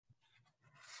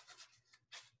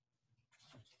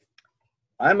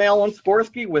I'm Alan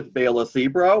Skorsky with Bayless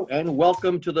Ebro, and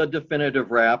welcome to the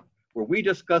Definitive Wrap, where we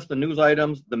discuss the news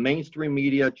items the mainstream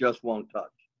media just won't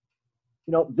touch.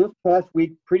 This past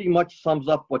week pretty much sums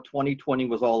up what 2020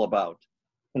 was all about.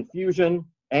 Confusion,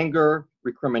 anger,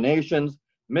 recriminations,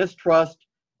 mistrust,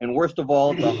 and worst of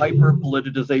all, the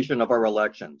hyper-politicization of our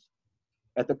elections.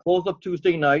 At the close of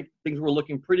Tuesday night, things were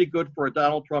looking pretty good for a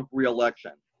Donald Trump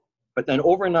re-election. But then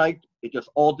overnight, it just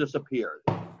all disappeared.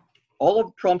 All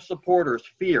of Trump's supporters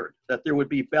feared that there would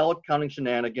be ballot counting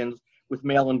shenanigans with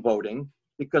mail-in voting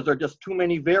because there are just too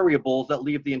many variables that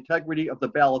leave the integrity of the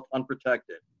ballot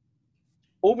unprotected.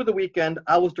 Over the weekend,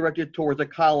 I was directed towards a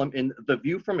column in The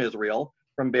View from Israel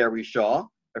from Barry Shaw,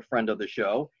 a friend of the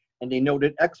show, and a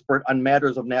noted expert on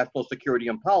matters of national security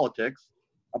and politics,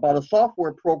 about a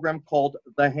software program called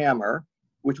the Hammer,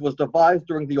 which was devised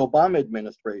during the Obama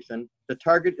administration to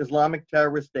target Islamic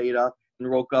terrorist data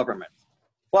and rogue governments,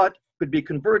 but could be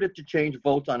converted to change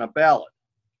votes on a ballot.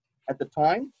 At the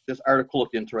time, this article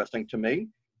looked interesting to me,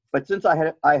 but since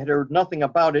I had heard nothing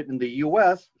about it in the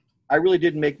US, I really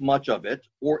didn't make much of it,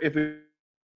 or if it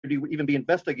would even be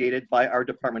investigated by our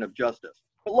Department of Justice.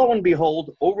 But lo and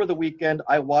behold, over the weekend,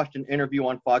 I watched an interview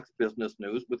on Fox Business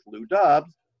News with Lou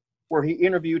Dobbs, where he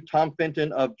interviewed Tom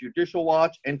Fenton of Judicial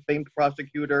Watch and famed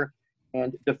prosecutor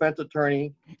and defense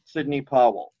attorney Sidney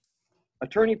Powell.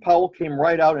 Attorney Powell came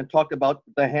right out and talked about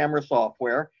the Hammer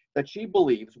software that she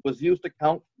believes was used to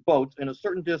count votes in a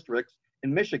certain districts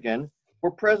in Michigan where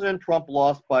President Trump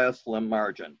lost by a slim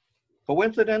margin.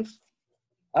 Coincidence?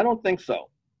 I don't think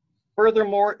so.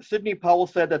 Furthermore, Sidney Powell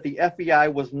said that the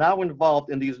FBI was now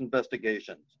involved in these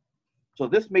investigations. So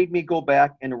this made me go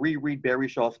back and reread Barry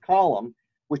Shaw's column,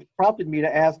 which prompted me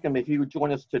to ask him if he would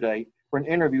join us today for an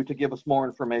interview to give us more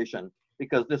information,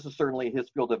 because this is certainly his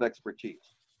field of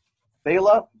expertise.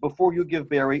 Bela, before you give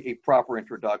Barry a proper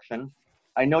introduction,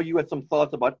 I know you had some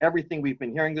thoughts about everything we've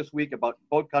been hearing this week about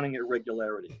vote counting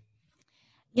irregularity.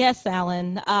 Yes,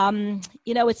 Alan.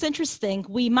 It's interesting.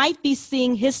 We might be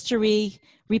seeing history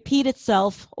repeat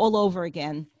itself all over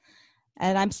again.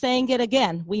 And I'm saying it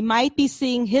again. We might be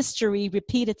seeing history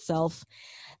repeat itself.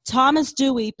 Thomas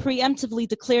Dewey preemptively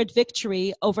declared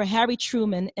victory over Harry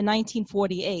Truman in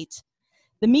 1948.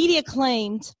 The media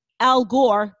claimed Al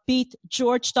Gore beat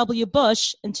George W.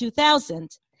 Bush in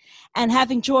 2000, and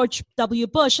having George W.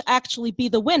 Bush actually be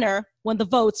the winner when the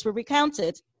votes were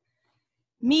recounted.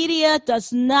 Media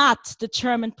does not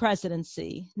determine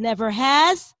presidency, never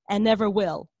has and never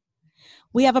will.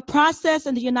 We have a process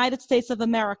in the United States of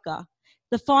America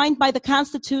defined by the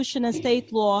Constitution and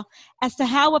state law as to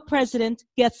how a president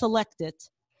gets elected.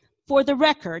 For the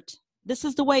record, this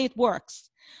is the way it works.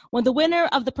 When the winner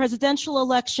of the presidential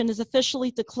election is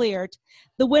officially declared,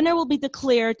 the winner will be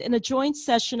declared in a joint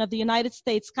session of the United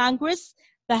States Congress,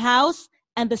 the House,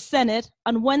 and the Senate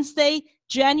on Wednesday,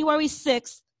 January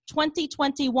 6,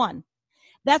 2021.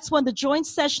 That's when the joint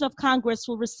session of Congress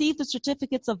will receive the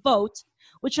certificates of vote,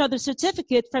 which are the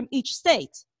certificate from each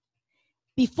state.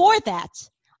 Before that,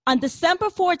 on December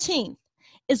 14th,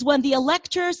 is when the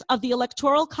electors of the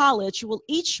Electoral College will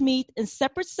each meet in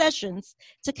separate sessions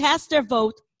to cast their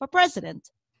vote for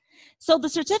president. So the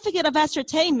certificate of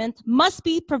ascertainment must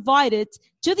be provided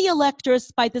to the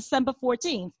electors by December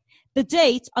 14th, the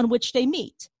date on which they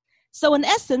meet. So in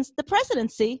essence, the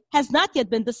presidency has not yet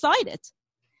been decided.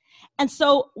 And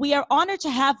so we are honored to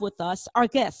have with us our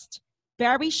guest,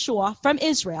 Barry Shaw from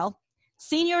Israel,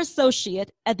 Senior Associate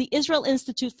at the Israel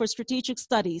Institute for Strategic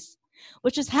Studies,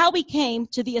 which is how we came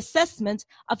to the assessment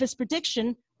of his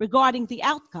prediction regarding the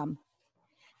outcome.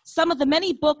 Some of the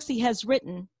many books he has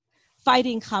written,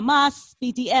 Fighting Hamas,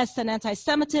 BDS, and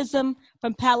Anti-Semitism,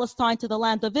 From Palestine to the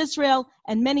Land of Israel,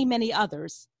 and many, many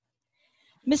others.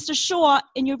 Mr. Shaw,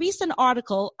 in your recent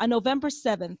article on November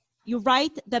 7th, you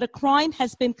write that a crime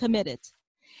has been committed.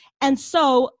 And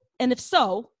if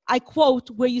so, I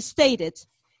quote where you stated,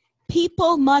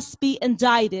 people must be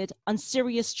indicted on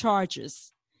serious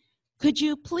charges. Could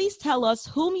you please tell us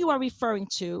whom you are referring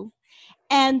to,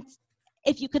 and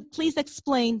if you could please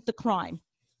explain the crime?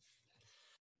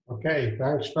 Okay,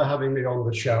 thanks for having me on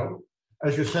the show.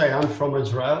 As you say, I'm from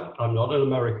Israel. I'm not an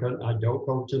American. I don't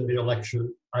vote in the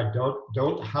election. I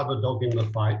don't have a dog in the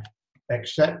fight,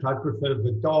 except I prefer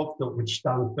the dog that would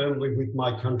stand firmly with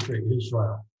my country,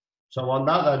 Israel. So on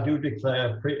that, I do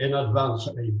declare in advance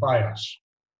a bias,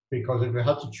 because if we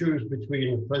had to choose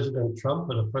between President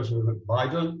Trump and a President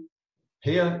Biden,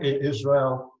 here in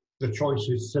Israel, the choice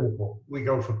is simple. We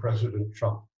go for President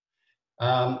Trump.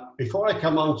 Before I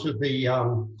come on to the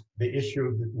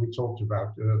issue that we talked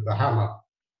about, the hammer,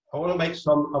 I want to make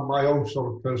some of my own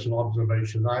sort of personal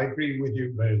observations. I agree with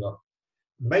you, Bela.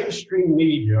 mainstream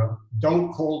media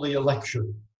don't call the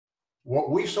election.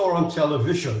 What we saw on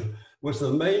television was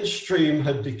the mainstream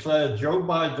had declared Joe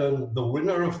Biden the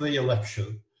winner of the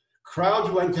election. Crowds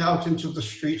went out into the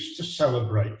streets to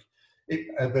celebrate.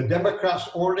 The Democrats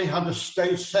already had a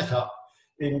stage set up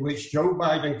in which Joe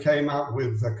Biden came out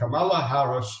with Kamala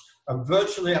Harris and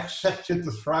virtually accepted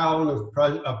the throne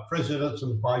of president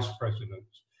and vice president.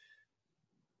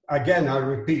 Again, I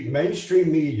repeat,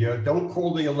 mainstream media don't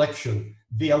call the election.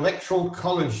 The Electoral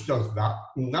College does that,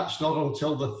 and that's not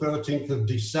until the 13th of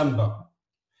December.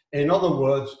 In other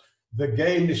words, the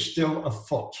game is still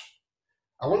afoot.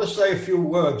 I want to say a few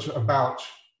words about,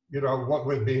 what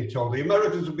we're being told. The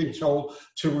Americans have been told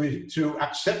to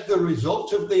accept the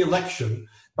result of the election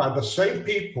by the same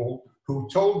people who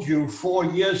told you 4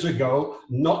 years ago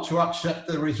not to accept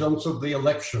the results of the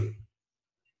election.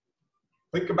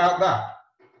 Think about that.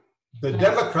 The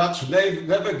Democrats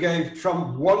never gave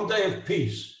Trump 1 day of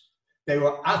peace. They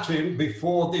were at him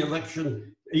before the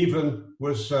election even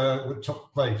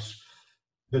took place.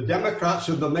 The Democrats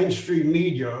and the mainstream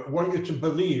media want you to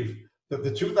believe that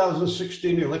the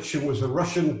 2016 election was a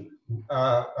Russian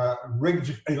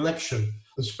rigged election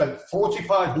and spent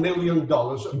 $45 million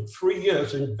and 3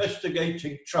 years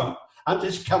investigating Trump and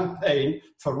his campaign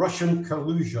for Russian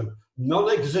collusion,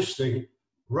 non-existing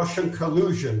Russian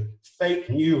collusion, fake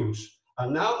news.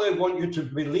 And now they want you to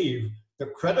believe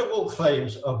that credible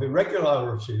claims of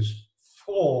irregularities,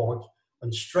 fraud,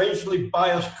 and strangely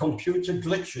biased computer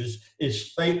glitches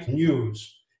is fake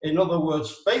news. In other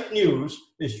words, fake news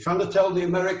is trying to tell the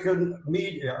American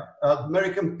media,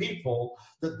 American people,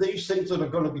 that these things that are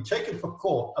going to be taken for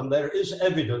court and there is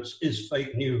evidence is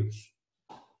fake news.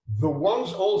 The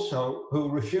ones also who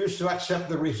refuse to accept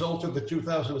the result of the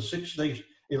 2016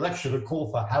 election are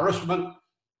called for harassment,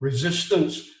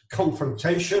 resistance,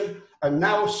 confrontation, and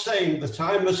now saying the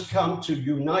time has come to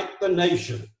unite the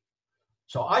nation.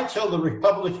 So I tell the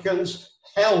Republicans,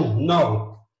 hell no.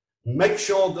 Make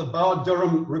sure the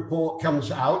Barr-Durham report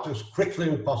comes out as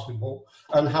quickly as possible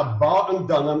and have Barr and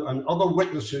Dunham and other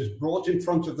witnesses brought in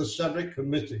front of the Senate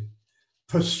committee.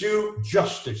 Pursue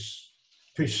justice.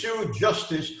 Pursue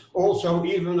justice also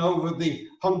even over the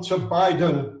Hunter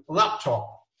Biden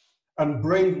laptop and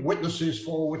bring witnesses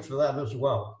forward for that as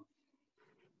well.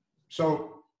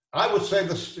 So I would say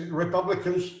the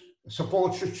Republicans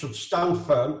supporters should stand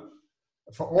firm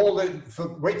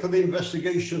wait for the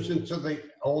investigations into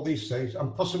all these things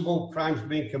and possible crimes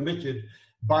being committed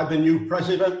by the new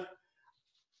president,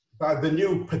 by the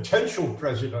new potential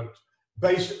president,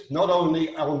 based not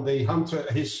only on the Hunter,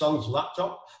 his son's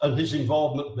laptop and his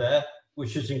involvement there,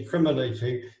 which is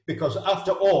incriminating, because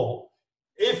after all,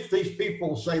 if these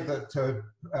people say that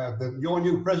your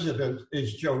new president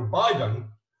is Joe Biden,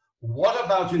 what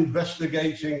about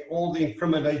investigating all the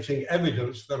incriminating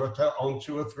evidence that are on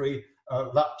 2 or 3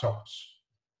 laptops?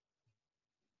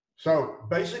 So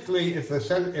basically, if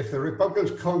the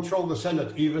Republicans control the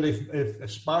Senate, even if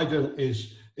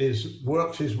Biden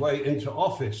works his way into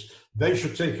office, they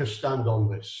should take a stand on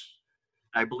this.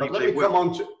 I believe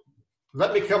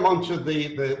let me come on to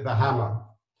the hammer.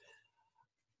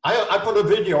 I put a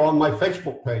video on my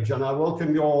Facebook page, and I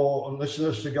welcome your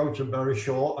listeners to go to Berry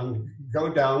Shore and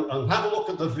go down and have a look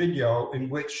at the video in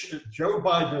which Joe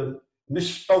Biden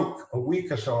misspoke a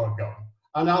week or so ago.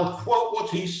 And I'll quote what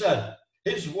he said,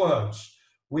 his words.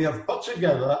 We have put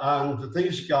together, and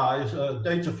these guys, I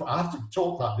have to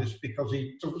talk like this because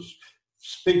he doesn't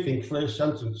speak in clear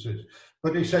sentences.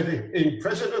 But he said, in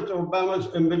President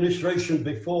Obama's administration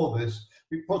before this,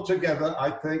 we put together,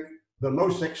 I think, the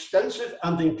most extensive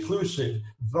and inclusive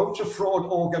voter fraud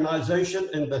organization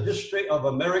in the history of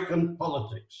American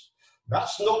politics.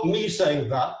 That's not me saying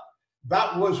that.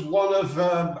 That was one of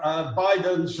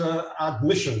Biden's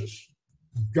admissions.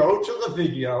 Go to the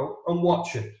video and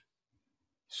watch it.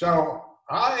 So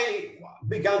I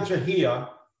began to hear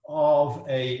of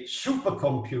a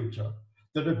supercomputer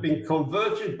that had been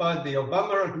converted by the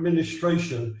Obama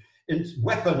administration,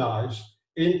 weaponized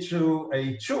into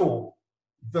a tool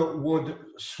that would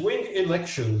swing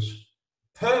elections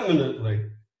permanently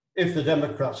if the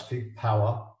Democrats keep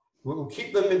power. Will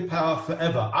keep them in power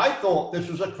forever. I thought this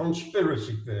was a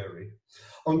conspiracy theory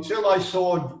until I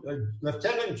saw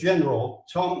Lieutenant General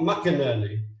Tom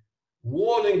McInerney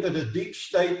warning that a deep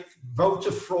state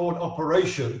voter fraud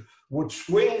operation would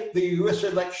swing the US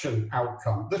election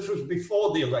outcome. This was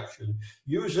before the election,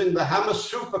 using the Hammer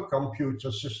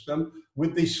supercomputer system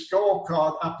with the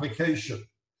scorecard application.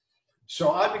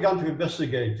 So I began to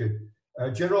investigate it.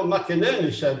 General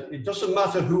McInerney said, it doesn't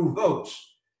matter who votes,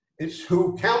 it's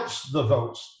who counts the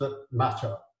votes that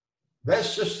matter. Their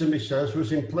system, he says,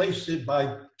 was in place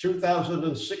by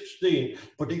 2016,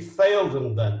 but it failed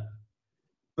them then.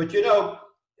 But you know,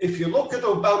 if you look at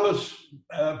Obama's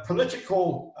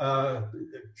political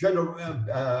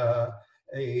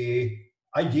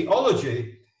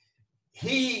ideology,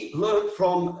 he learned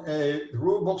from the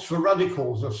Rule Books for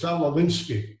Radicals of Sal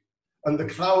Alinsky and the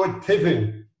Cloward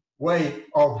Piven way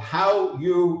of how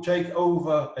you take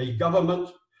over a government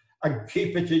and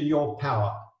keep it in your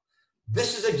power.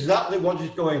 This is exactly what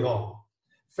is going on.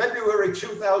 February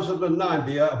 2009,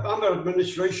 the Obama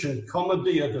administration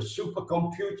commandeered a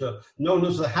supercomputer known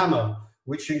as the Hammer,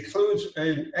 which includes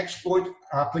an exploit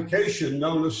application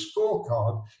known as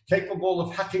Scorecard, capable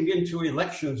of hacking into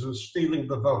elections and stealing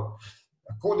the vote.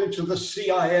 According to the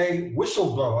CIA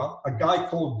whistleblower, a guy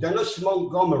called Dennis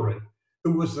Montgomery,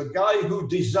 who was the guy who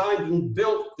designed and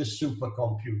built the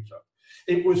supercomputer.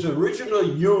 It was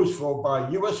originally used by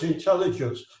US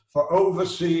intelligence for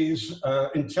overseas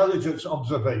intelligence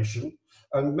observation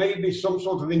and maybe some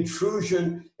sort of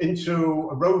intrusion into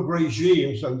rogue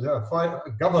regimes and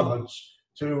governments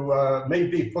to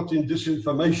maybe put in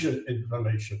disinformation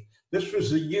information. This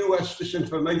was the US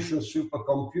disinformation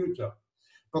supercomputer.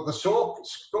 But the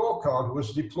scorecard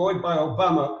was deployed by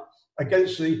Obama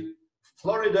against the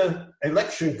Florida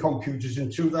election computers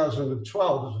in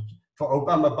 2012 for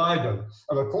Obama-Biden.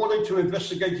 And according to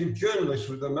investigative journalists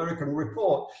with the American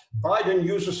Report, Biden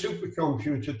used a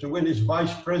supercomputer to win his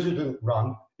vice president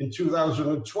run in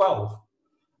 2012.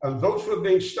 And votes were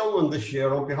being stolen this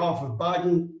year on behalf of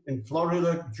Biden in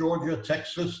Florida, Georgia,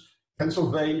 Texas,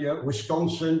 Pennsylvania,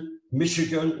 Wisconsin,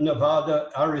 Michigan, Nevada,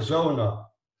 Arizona.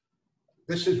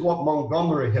 This is what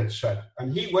Montgomery had said.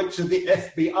 And he went to the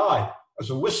FBI as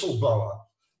a whistleblower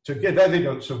to give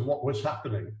evidence of what was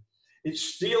happening. It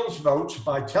steals votes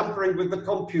by tampering with the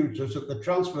computers at the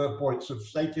transfer points of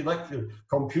state election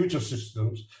computer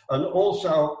systems and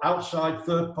also outside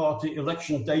third-party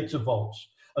election data vaults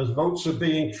as votes are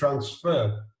being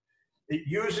transferred. It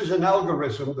uses an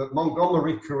algorithm that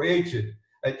Montgomery created.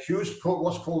 It used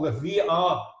what's called a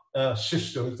VR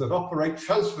systems that operate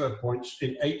transfer points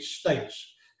in 8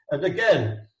 states. And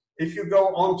again, if you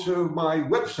go onto my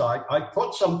website, I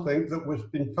put something that was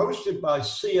been posted by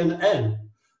CNN,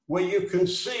 where you can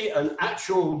see an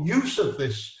actual use of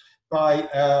this by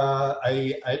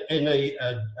in an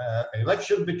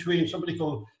election between somebody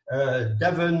called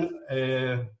Devon,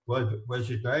 where's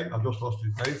his name? I've just lost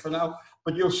his name for now.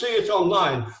 But you'll see it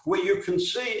online, where you can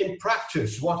see in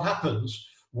practice what happens,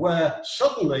 where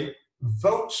suddenly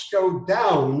votes go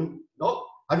down.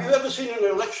 Have you ever seen an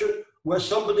election where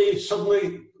somebody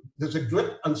suddenly, there's a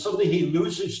glitch and suddenly he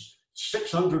loses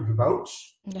 600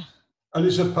 votes? Yeah. And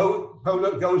his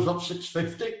opponent goes up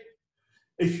 650.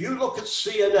 If you look at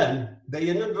CNN, they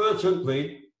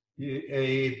inadvertently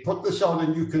put this on,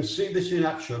 and you can see this in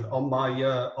action on my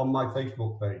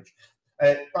Facebook page.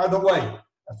 By the way,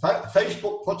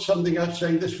 Facebook put something out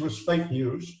saying this was fake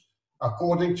news,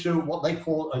 according to what they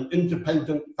call an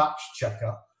independent fact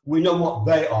checker. We know what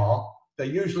they are. They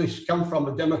usually come from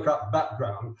a Democrat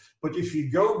background. But if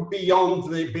you go below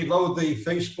the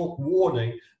Facebook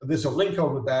warning, there's a link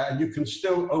over there, and you can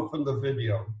still open the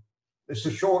video. It's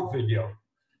a short video.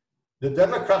 The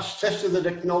Democrats tested the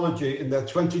technology in their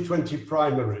 2020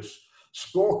 primaries.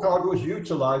 Scorecard was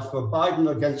utilized for Biden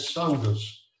against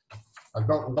Sanders. I'm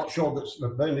not sure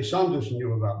that Bernie Sanders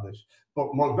knew about this.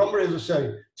 But Montgomery, as I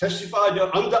say, testified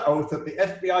under oath at the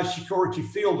FBI Security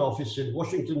Field Office in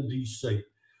Washington, D.C.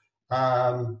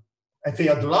 If he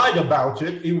had lied about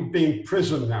it, he would be in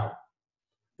prison now.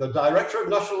 The Director of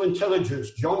National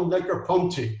Intelligence, John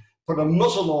Negroponte, put a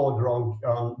muzzle order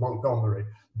on Montgomery.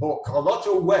 But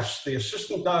Carlotta West, the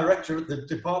Assistant Director at the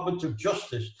Department of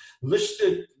Justice,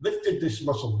 lifted this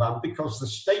muzzle ban because the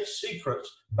state secrets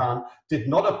ban did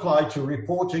not apply to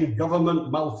reporting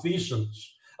government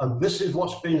malfeasance. And this is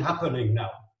what's been happening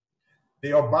now. The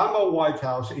Obama White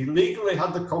House illegally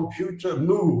had the computer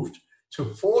moved to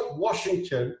Fort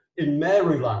Washington in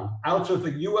Maryland, out of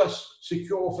a U.S.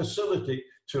 secure facility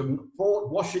to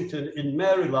Fort Washington in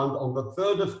Maryland on the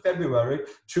 3rd of February,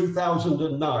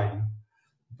 2009.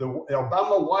 The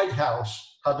Obama White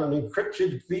House had an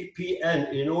encrypted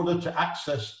VPN in order to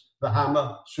access the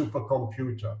Hammer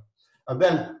supercomputer. And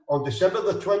then on December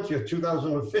the 20th,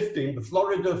 2015, the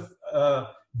Florida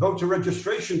voter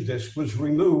registration disc was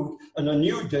removed and a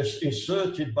new disc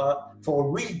inserted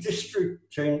for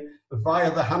redistricting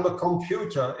via the Hammer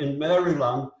computer in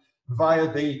Maryland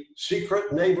via the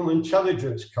secret naval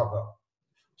intelligence cover.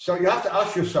 So you have to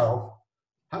ask yourself,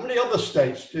 How many other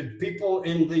states did people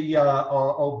in the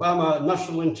Obama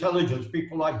National Intelligence,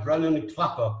 people like Brennan and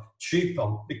Clapper, cheat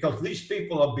on? Because these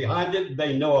people are behind it,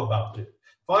 they know about it.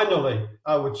 Finally,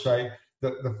 I would say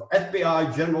that the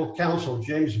FBI General Counsel,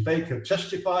 James Baker,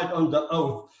 testified under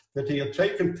oath that he had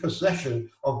taken possession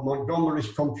of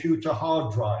Montgomery's computer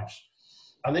hard drives.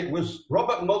 And it was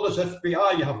Robert Mueller's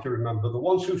FBI, you have to remember, the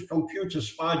ones whose computers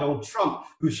spied on Trump,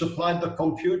 who supplied the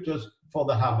computers for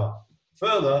the Hammer.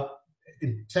 Further,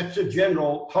 Inspector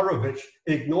General Horowitz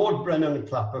ignored Brennan and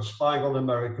Clapper spying on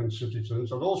American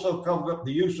citizens and also covered up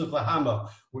the use of the Hammer,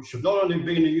 which should not only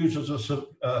be used as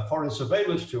a foreign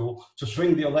surveillance tool to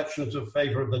swing the elections in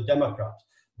favor of the Democrats.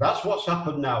 That's what's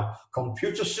happened now.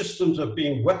 Computer systems are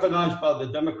being weaponized by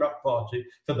the Democrat Party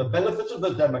for the benefit of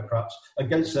the Democrats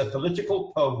against their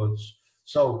political opponents.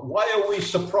 So why are we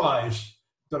surprised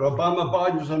that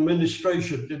Obama-Biden's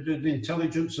administration did the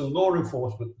intelligence and law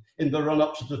enforcement in the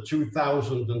run-up to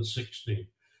 2016?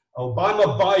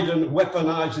 Obama-Biden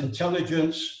weaponized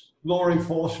intelligence, law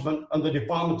enforcement, and the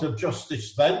Department of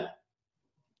Justice then?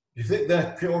 Do you think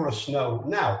they're purists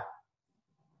now?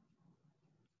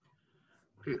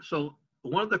 Okay, so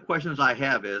one of the questions I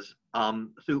have is,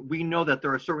 so we know that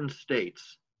there are certain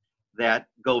states that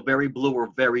go very blue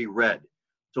or very red.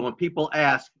 So when people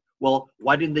ask, well,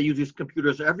 why didn't they use these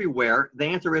computers everywhere? The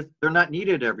answer is they're not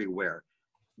needed everywhere.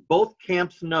 Both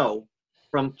camps know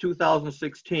from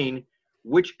 2016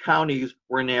 which counties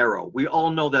were narrow. We all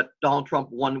know that Donald Trump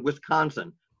won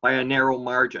Wisconsin by a narrow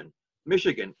margin,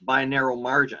 Michigan by a narrow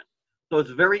margin. So it's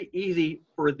very easy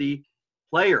for the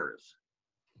players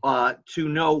to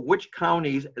know which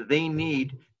counties they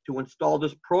need to install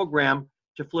this program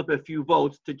to flip a few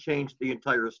votes to change the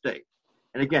entire state.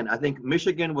 And again, I think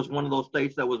Michigan was one of those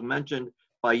states that was mentioned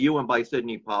by you and by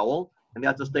Sidney Powell. And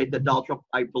that's a state that Donald Trump,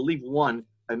 I believe, won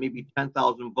by maybe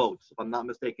 10,000 votes, if I'm not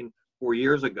mistaken, 4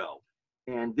 years ago.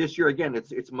 And this year, again,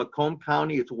 it's Macomb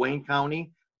County, it's Wayne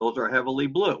County. Those are heavily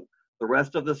blue. The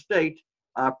rest of the state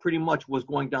pretty much was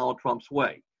going Donald Trump's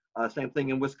way. Same thing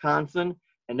in Wisconsin.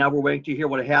 And now we're waiting to hear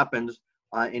what happens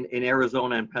in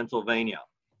Arizona and Pennsylvania.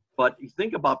 But you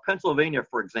think about Pennsylvania,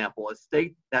 for example, a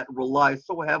state that relies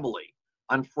so heavily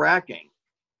on fracking.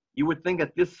 You would think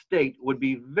that this state would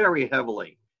be very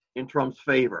heavily in Trump's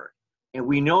favor. And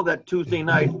we know that Tuesday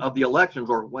night of the elections,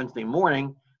 or Wednesday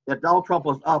morning, that Donald Trump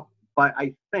was up by,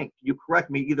 I think, you correct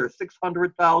me, either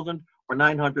 600,000 or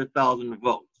 900,000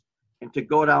 votes. And to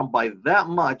go down by that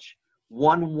much,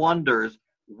 one wonders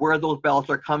where those ballots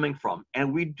are coming from.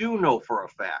 And we do know for a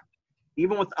fact,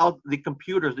 even without the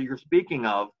computers that you're speaking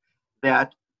of,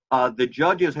 that the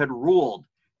judges had ruled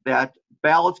that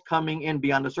ballots coming in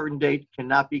beyond a certain date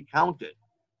cannot be counted,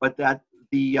 but that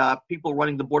the people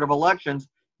running the Board of Elections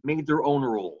made their own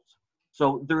rules.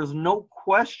 So there's no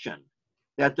question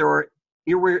that there are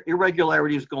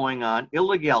irregularities going on,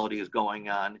 illegalities going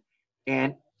on,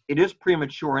 and it is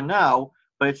premature now,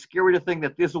 but it's scary to think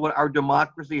that this is what our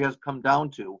democracy has come down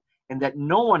to, and that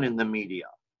no one in the media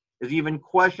is even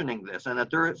questioning this, and that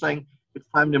they're saying it's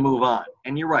time to move on.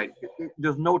 And you're right,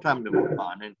 there's no time to move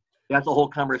on, and that's a whole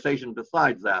conversation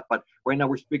besides that. But right now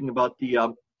we're speaking about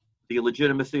the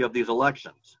legitimacy of these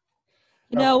elections.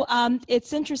 You know,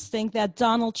 it's interesting that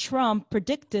Donald Trump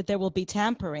predicted there will be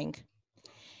tampering.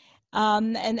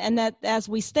 And that as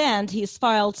we stand, he's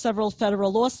filed several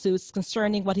federal lawsuits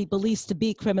concerning what he believes to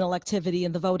be criminal activity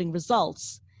in the voting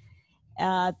results.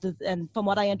 And from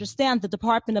what I understand, the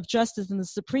Department of Justice and the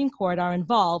Supreme Court are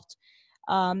involved.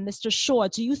 Mr. Shaw,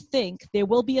 do you think there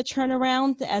will be a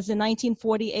turnaround as in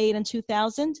 1948 and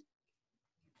 2000?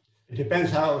 It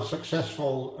depends how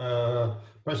successful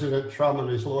President Trump and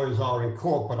his lawyers are in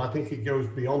court, but I think it goes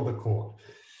beyond the court.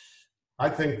 I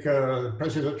think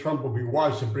President Trump will be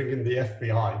wise to bring in the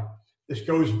FBI. This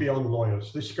goes beyond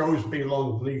lawyers. This goes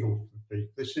beyond legal.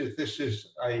 This is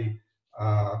a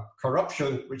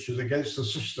corruption which is against the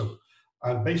system.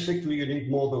 And basically, you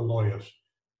need more than lawyers.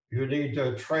 You need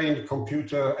trained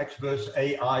computer experts,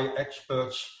 AI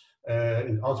experts,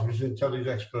 artificial intelligence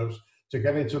experts to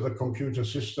get into the computer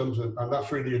systems. And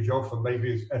that's really a job for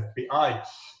maybe FBI.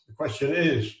 The question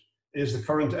is the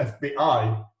current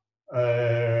FBI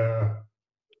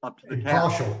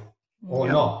impartial or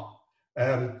not?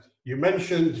 You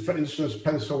mentioned, for instance,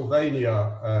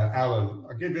 Pennsylvania, Alan.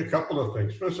 I'll give you a couple of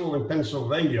things. First of all, in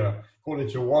Pennsylvania, according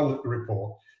to one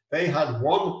report, they had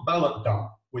one ballot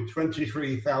dump with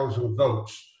 23,000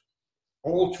 votes.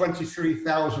 All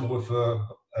 23,000 were for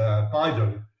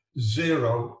Biden,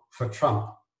 0 for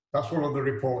Trump. That's one of the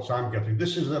reports I'm getting.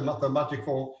 This is a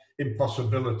mathematical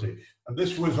impossibility. And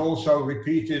this was also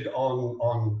repeated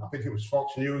on I think it was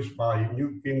Fox News by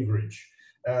Newt Gingrich.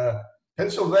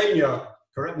 Pennsylvania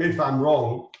correct me if I'm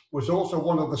wrong, was also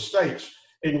one of the states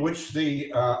in which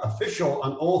the official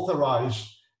and authorized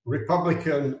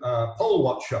Republican poll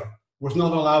watcher was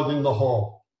not allowed in the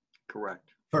hall. Correct.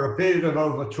 For a period of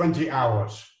over 20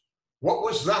 hours. What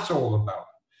was that all about?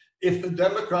 If the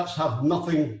Democrats have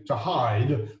nothing to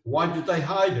hide, why did they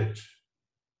hide it?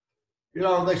 You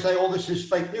know, they say, oh, this is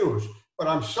fake news. But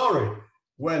I'm sorry,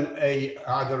 when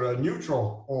either a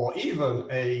neutral or even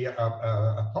a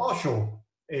partial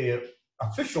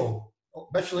official,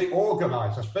 especially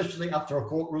organized, especially after a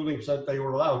court ruling said they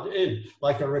were allowed in,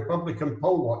 like a Republican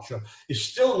poll watcher, is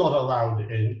still not allowed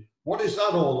in, what is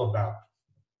that all about?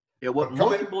 Yeah, what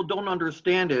most people don't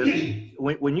understand is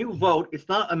when you vote, it's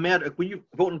not a matter, when you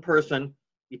vote in person,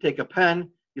 you take a pen,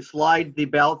 you slide the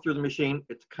ballot through the machine,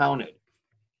 it's counted.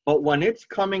 But when it's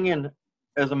coming in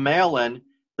as a mail-in,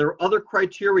 there are other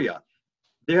criteria.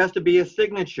 There has to be a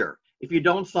signature. If you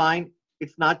don't sign,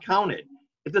 it's not counted.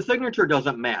 If the signature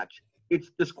doesn't match, it's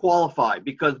disqualified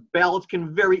because ballots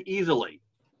can very easily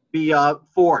be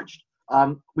forged.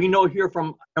 We know here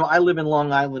from, I live in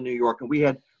Long Island, New York, and we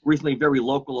had recently very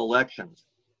local elections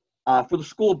for the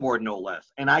school board, no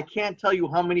less. And I can't tell you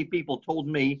how many people told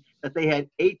me that they had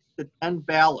 8 to 10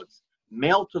 ballots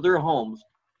mailed to their homes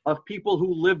of people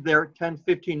who lived there 10,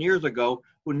 15 years ago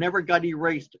who never got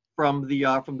erased from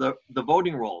the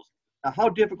voting rolls. Now, how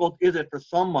difficult is it for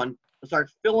someone to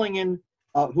start filling in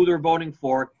who they're voting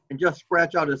for and just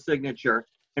scratch out a signature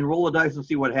and roll the dice and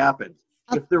see what happens?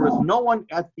 If there is no one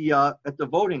at the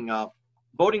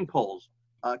voting polls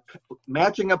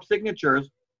matching up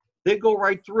signatures, they go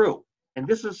right through. And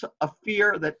this is a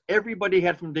fear that everybody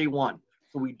had from day one.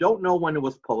 So we don't know when it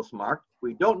was postmarked.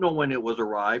 We don't know when it was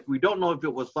arrived. We don't know if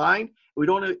it was signed. We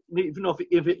don't even know if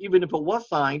it was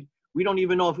signed, we don't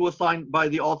even know if it was signed by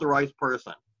the authorized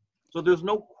person. So there's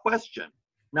no question.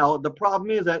 Now, the problem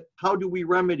is that how do we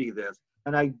remedy this?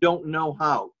 And I don't know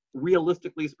how,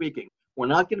 realistically speaking. We're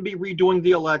not going to be redoing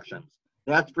the elections.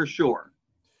 That's for sure.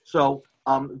 So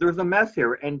there's a mess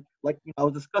here. And like I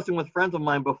was discussing with friends of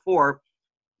mine before,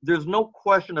 there's no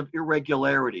question of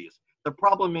irregularities. The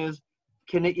problem is,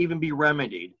 can it even be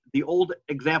remedied? The old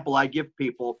example I give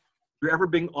people, if you're ever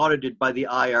being audited by the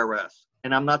IRS,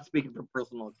 and I'm not speaking from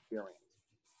personal experience,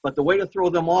 but the way to throw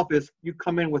them off is you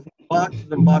come in with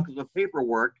boxes and boxes of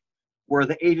paperwork where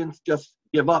the agents just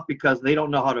give up because they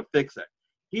don't know how to fix it.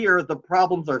 Here, the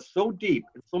problems are so deep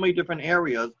in so many different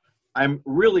areas, I'm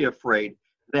really afraid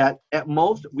that at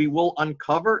most we will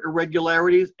uncover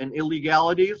irregularities and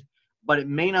illegalities, but it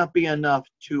may not be enough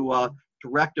to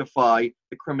rectify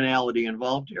the criminality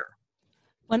involved here.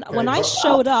 When I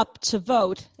showed up to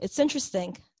vote, it's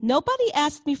interesting. Nobody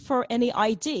asked me for any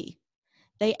ID.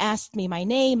 They asked me my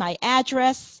name, my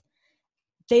address,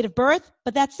 date of birth,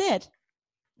 but that's it.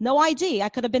 No ID. I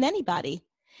could have been anybody.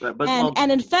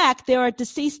 And in fact, there are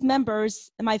deceased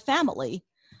members in my family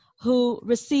who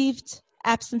received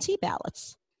absentee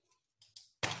ballots.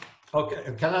 Okay,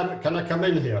 can I come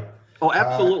in here? Oh,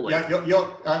 absolutely.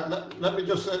 Let me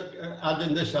just add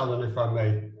in this, Alan, if I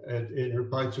may, in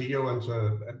reply to you and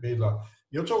to Bila.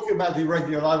 You're talking about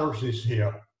irregularities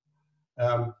here.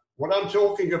 What I'm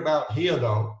talking about here,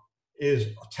 though, is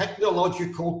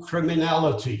technological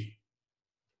criminality.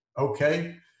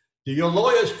 Okay? Your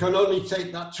lawyers can only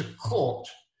take that to court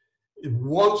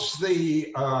once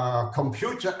the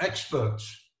computer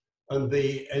experts and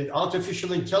the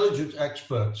artificial intelligence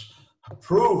experts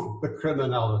prove the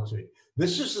criminality.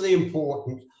 This is the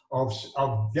importance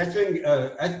of getting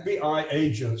FBI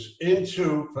agents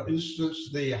into, for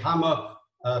instance, the Hammer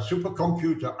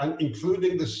supercomputer and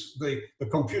including the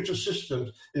computer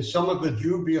systems in some of the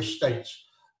dubious states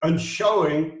and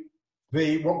showing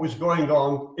what was going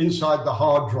on inside the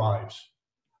hard drives.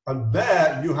 And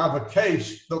there you have a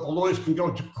case that the lawyers can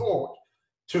go to court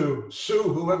to sue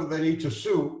whoever they need to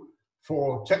sue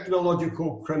for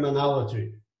technological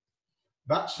criminality.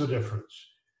 That's the difference.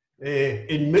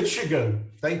 In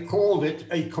Michigan, they called it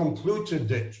a computer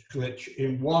glitch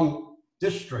in one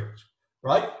district,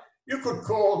 right? You could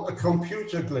call a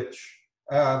computer glitch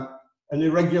an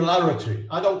irregularity.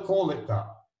 I don't call it that,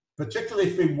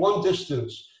 particularly if in one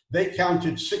distance they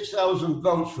counted 6,000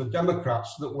 votes for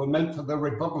Democrats that were meant for the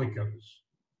Republicans.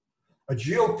 A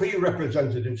GOP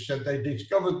representative said they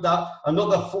discovered that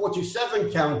another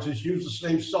 47 counters used the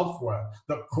same software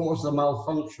that caused the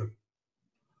malfunction.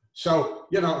 So,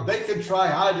 they can try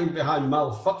hiding behind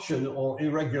malfunction or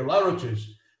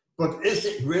irregularities, but is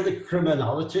it really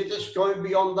criminality that's going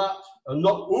beyond that? And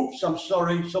not, oops, I'm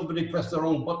sorry, somebody pressed the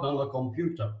wrong button on the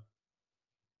computer.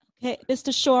 Okay,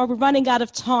 Mr. Shore, we're running out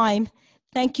of time.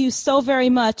 Thank you so very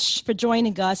much for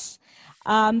joining us.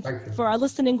 Thank you. For our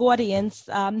listening audience,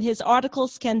 his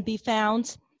articles can be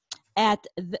found at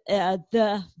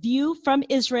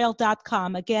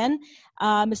theviewfromisrael.com. Again,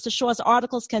 Mr. Shaw's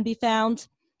articles can be found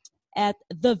at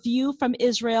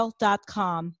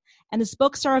theviewfromisrael.com. And his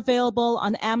books are available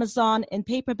on Amazon in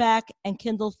paperback and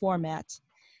Kindle format.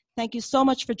 Thank you so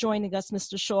much for joining us,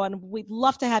 Mr. Shaw, and we'd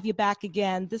love to have you back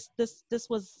again. This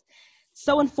was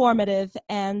so informative,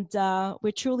 and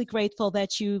we're truly grateful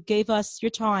that you gave us your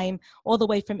time all the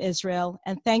way from Israel.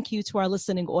 And thank you to our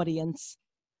listening audience.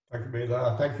 Thank you,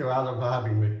 Bela. Thank you, Alan, for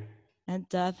having me. And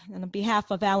on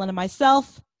behalf of Alan and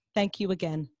myself, thank you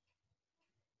again.